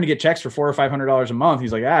 I'm starting to get checks for $400 or $500 a month.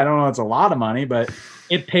 He's like, I don't know. It's a lot of money, but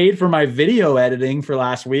it paid for my video editing for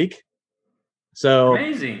last week. So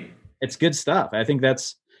amazing. It's good stuff. I think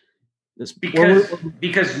that's this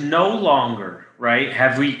because no longer, right,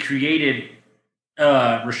 have we created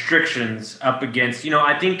restrictions up against,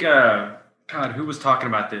 I think, God, who was talking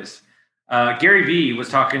about this? Gary Vee was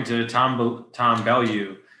talking to Tom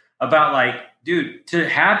Bellew about, like, dude, to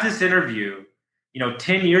have this interview,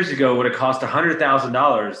 10 years ago would have cost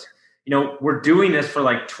 $100,000. We're doing this for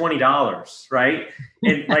like $20, right?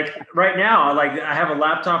 And like right now, like I have a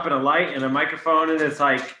laptop and a light and a microphone, and it's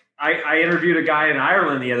like I interviewed a guy in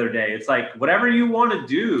Ireland the other day. It's like whatever you want to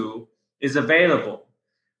do is available.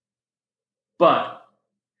 But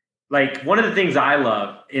like one of the things I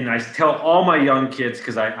love, and I tell all my young kids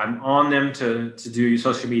because I'm on them to do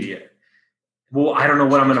social media. Well, I don't know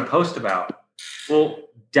what I'm going to post about. Well,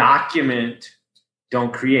 document,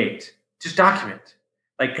 don't create. Just document.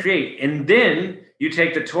 Like create. And then you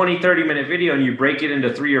take the 20, 30-minute video and you break it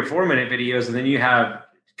into 3 or 4 minute videos, and then you have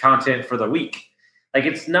content for the week. Like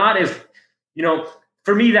it's not as,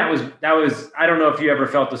 for me, that was, I don't know if you ever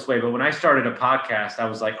felt this way, but when I started a podcast, I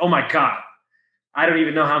was like, oh my God, I don't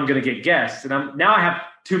even know how I'm going to get guests. And now I have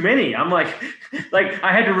too many. I'm like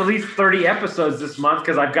I had to release 30 episodes this month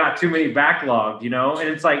because I've got too many backlogged, and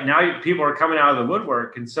it's like now people are coming out of the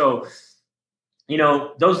woodwork. And so,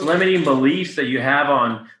 those limiting beliefs that you have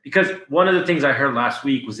on, because one of the things I heard last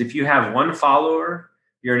week was if you have one follower,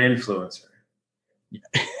 you're an influencer.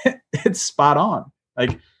 It's spot on.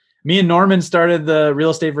 Like me and Norman started the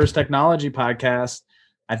Real Estate versus Technology podcast,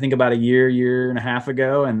 I think about a year and a half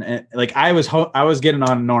ago. And like I was getting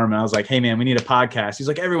on Norman. I was like, hey man, we need a podcast. He's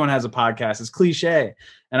like, everyone has a podcast. It's cliche.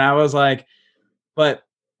 And I was like, but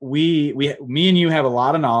me and you have a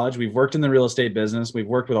lot of knowledge. We've worked in the real estate business. We've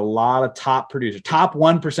worked with a lot of top producers, top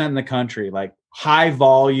 1% in the country, like high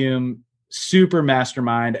volume, super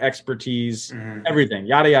mastermind, expertise, everything,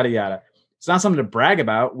 yada, yada, yada. It's not something to brag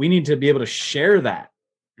about. We need to be able to share that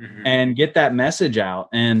and get that message out.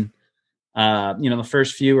 And, the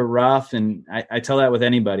first few are rough. And I tell that with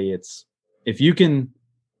anybody, it's, if you can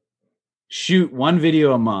shoot one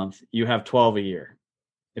video a month, you have 12 a year.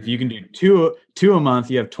 If you can do two a month,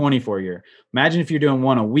 you have 24 a year. Imagine if you're doing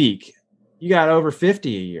one a week, you got over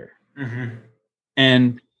 50 a year.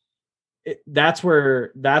 And that's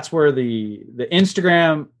where the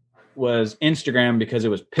Instagram was Instagram because it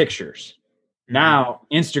was pictures. Now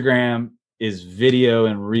Instagram is video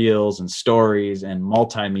and reels and stories and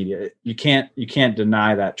multimedia. You can't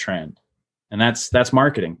deny that trend. And that's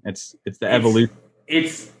marketing. It's the evolution.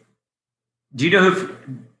 Do you know who?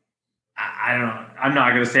 I don't know. I'm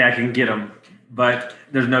not going to say I can get him, but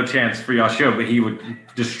there's no chance for y'all show, but he would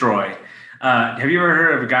destroy. Have you ever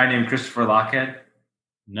heard of a guy named Christopher Lochhead?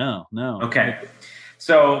 No. Okay.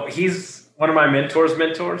 So he's one of my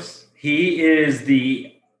mentors. He is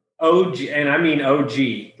the OG, and I mean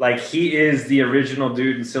OG. Like he is the original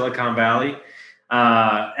dude in Silicon Valley.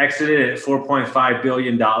 Exited at $4.5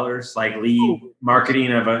 billion, like lead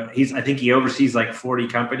marketing of I think he oversees like 40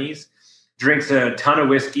 companies. Drinks a ton of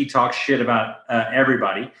whiskey, talks shit about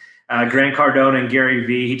everybody. Grant Cardone and Gary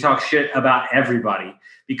Vee, he talks shit about everybody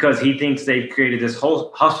because he thinks they've created this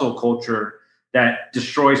whole hustle culture that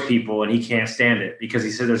destroys people, and he can't stand it because he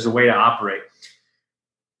said there's a way to operate.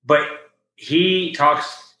 But he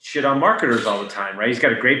talks shit on marketers all the time, right? He's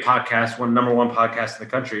got a great podcast, number one podcast in the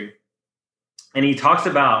country. And he talks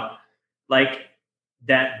about like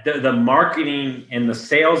that the marketing and the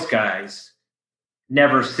sales guys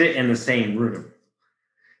never sit in the same room.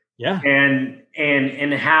 Yeah. And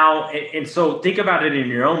so think about it in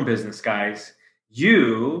your own business, guys.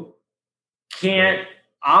 You can't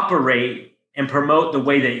operate and promote the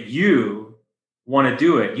way that you want to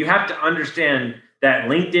do it. You have to understand that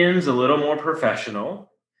LinkedIn's a little more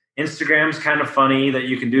professional. Instagram's kind of funny that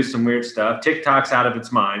you can do some weird stuff. TikTok's out of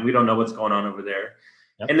its mind. We don't know what's going on over there.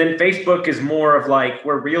 Yep. And then Facebook is more of like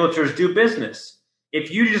where realtors do business.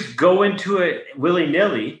 If you just go into it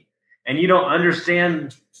willy-nilly and you don't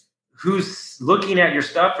understand who's looking at your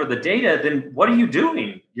stuff or the data, then what are you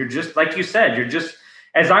doing? You're just, like you said, you're just,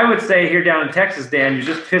 as I would say here down in Texas, Dan, you're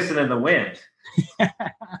just pissing in the wind.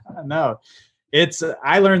 No,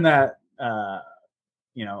 I learned that,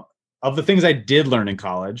 of the things I did learn in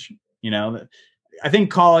college, I think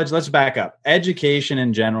college, let's back up. Education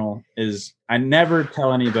in general I never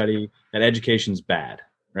tell anybody that education's bad,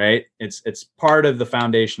 right? It's part of the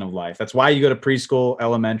foundation of life. That's why you go to preschool,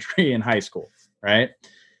 elementary, and high school, right?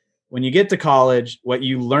 When you get to college, what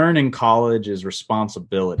you learn in college is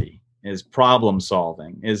responsibility, is problem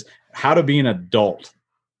solving, is how to be an adult,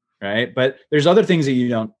 right? But there's other things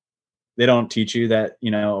that they don't teach you that,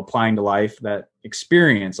 applying to life, that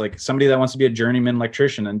experience, like somebody that wants to be a journeyman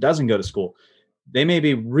electrician and doesn't go to school. They may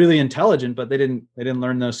be really intelligent, but they didn't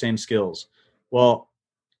learn those same skills. Well,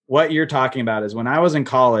 what you're talking about is when I was in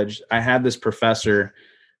college, I had this professor.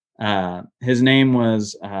 His name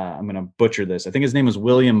was, I'm going to butcher this. I think his name was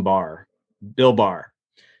Bill Barr.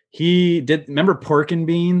 Remember Pork and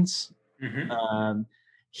Beans? Mm-hmm.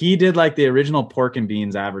 He did like the original Pork and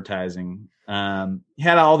Beans advertising. He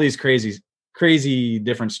had all these crazy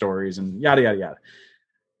different stories and yada, yada, yada.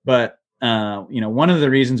 But, one of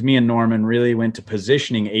the reasons me and Norman really went to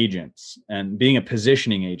positioning agents and being a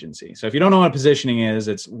positioning agency. So if you don't know what positioning is,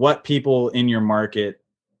 it's what people in your market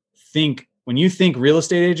think. When you think real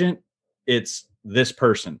estate agent, it's this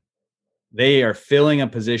person. They are filling a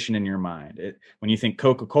position in your mind. When you think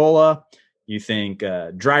Coca-Cola, you think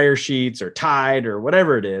dryer sheets or Tide or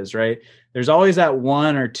whatever it is, right? There's always that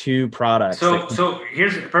one or two products. So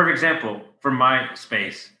here's a perfect example from my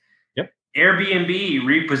space. Yep. Airbnb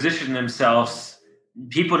repositioned themselves.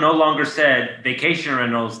 People no longer said vacation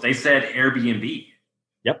rentals. They said Airbnb.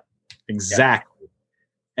 Yep, exactly. Yep.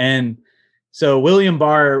 And so William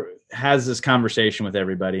Barr has this conversation with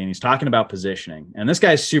everybody and he's talking about positioning, and this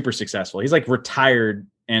guy's super successful. He's like retired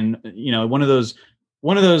and, one of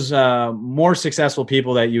those more successful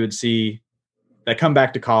people that you would see that come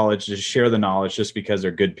back to college to share the knowledge just because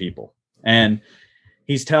they're good people. And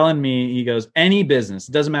he's telling me, he goes, any business,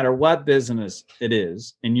 it doesn't matter what business it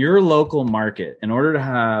is in your local market, in order to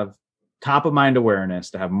have top of mind awareness,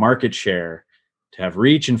 to have market share, to have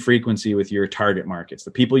reach and frequency with your target markets,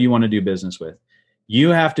 the people you want to do business with, you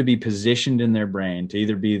have to be positioned in their brain to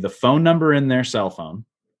either be the phone number in their cell phone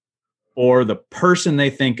or the person they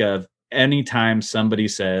think of anytime somebody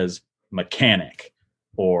says mechanic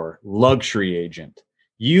or luxury agent.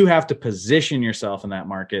 You have to position yourself in that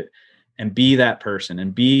market and be that person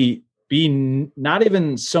and be not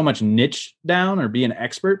even so much niche down or be an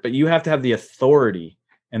expert, but you have to have the authority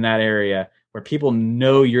in that area where people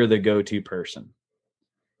know you're the go-to person.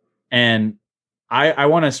 And I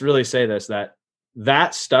want to really say this,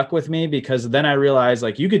 that stuck with me, because then I realized,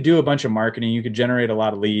 like, you could do a bunch of marketing, you could generate a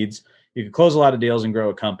lot of leads, you could close a lot of deals and grow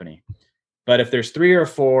a company. But if there's three or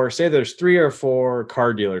four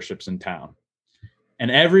car dealerships in town,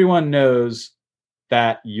 and everyone knows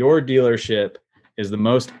that your dealership is the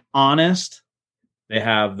most honest, they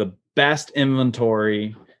have the best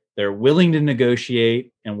inventory, they're willing to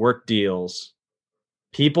negotiate and work deals,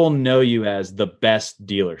 people know you as the best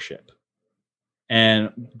dealership.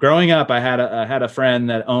 And growing up, I had a friend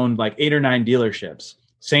that owned like 8 or 9 dealerships,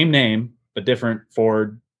 same name, but different: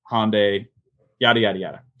 Ford, Hyundai, yada, yada,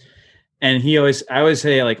 yada. And I always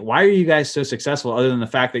say, like, why are you guys so successful other than the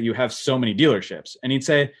fact that you have so many dealerships? And he'd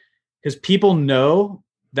say, because people know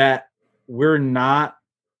that we're not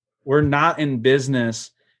in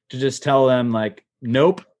business to just tell them, like,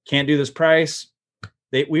 nope, can't do this price.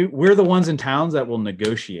 We're the ones in towns that will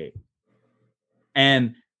negotiate.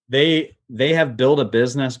 And they have built a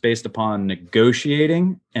business based upon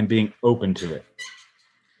negotiating and being open to it.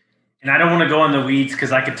 And I don't want to go in the weeds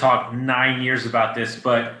because I could talk 9 years about this,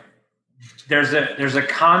 but there's a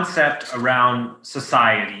concept around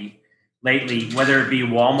society lately, whether it be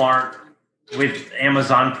Walmart with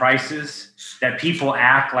Amazon prices, that people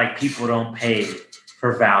act like people don't pay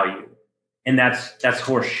for value. And that's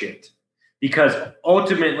horse shit. Because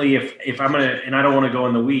ultimately, if I'm going to, and I don't want to go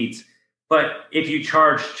in the weeds, but if you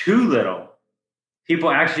charge too little, people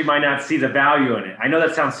actually might not see the value in it. I know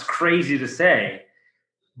that sounds crazy to say,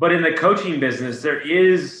 But in the coaching business, there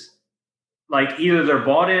is like either they're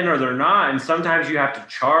bought in or they're not. And sometimes you have to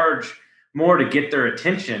charge more to get their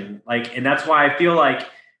attention. Like, and that's why I feel like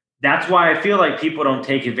people don't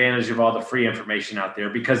take advantage of all the free information out there,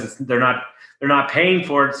 because they're not paying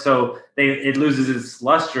for it. So it loses its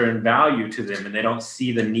luster and value to them, and they don't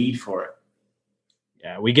see the need for it.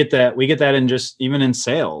 Yeah, we get that in just even in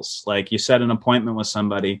sales. Like, you set an appointment with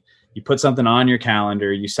somebody, you put something on your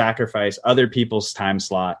calendar, you sacrifice other people's time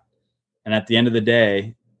slot, and at the end of the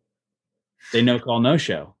day, they no call, no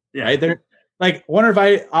show. Yeah. Right? They're like, wonder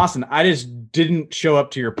if Austin, I just didn't show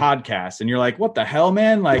up to your podcast, and you're like, what the hell,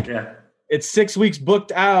 man? Like, It's 6 weeks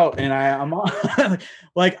booked out, and I'm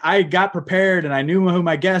like, I got prepared and I knew who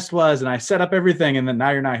my guest was and I set up everything, and then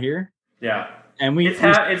now you're not here. Yeah. And it's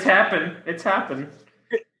happened. It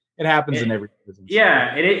happens in every business.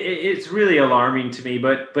 Yeah, and it's really alarming to me.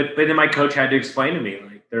 But then my coach had to explain to me,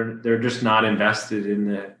 like, they're just not invested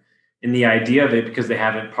in the idea of it because they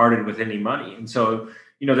haven't parted with any money. And so,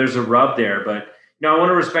 there's a rub there. But I want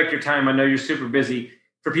to respect your time. I know you're super busy.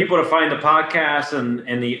 For people to find the podcast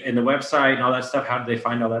and the website and all that stuff, how do they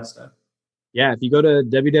find all that stuff? Yeah, if you go to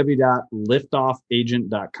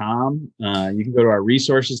www.liftoffagent.com, you can go to our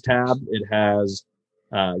resources tab. It has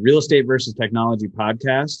Real Estate versus Technology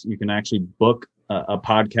podcast. You can actually book a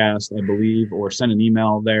podcast, I believe, or send an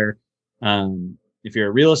email there. If you're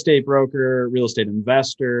a real estate broker, real estate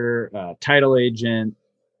investor, title agent,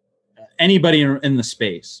 anybody in the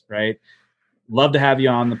space, right? Love to have you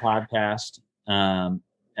on the podcast.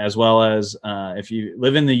 As well as if you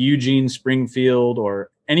live in the Eugene, Springfield, or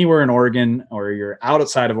anywhere in Oregon, or you're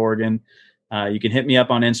outside of Oregon, you can hit me up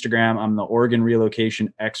on Instagram. I'm the Oregon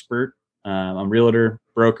relocation expert. I'm realtor,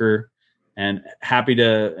 broker, and happy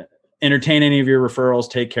to entertain any of your referrals,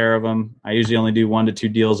 take care of them. I usually only do 1 to 2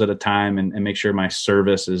 deals at a time and make sure my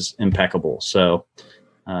service is impeccable. So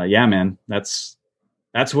yeah, man, that's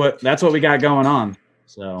what we got going on.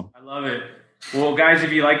 So I love it. Well, guys,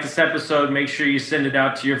 if you like this episode, make sure you send it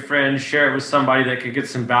out to your friends, share it with somebody that could get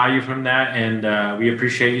some value from that. And we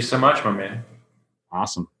appreciate you so much, my man.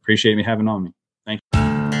 Awesome. Appreciate me having on me. Thank you.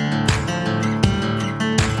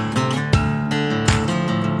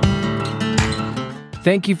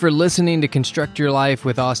 Thank you for listening to Construct Your Life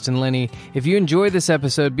with Austin Linney. If you enjoyed this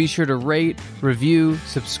episode, be sure to rate, review,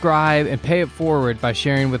 subscribe, and pay it forward by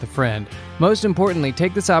sharing with a friend. Most importantly,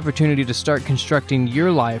 take this opportunity to start constructing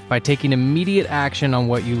your life by taking immediate action on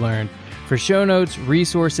what you learned. For show notes,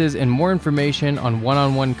 resources, and more information on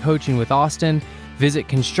one-on-one coaching with Austin, visit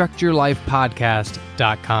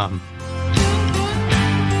constructyourlifepodcast.com.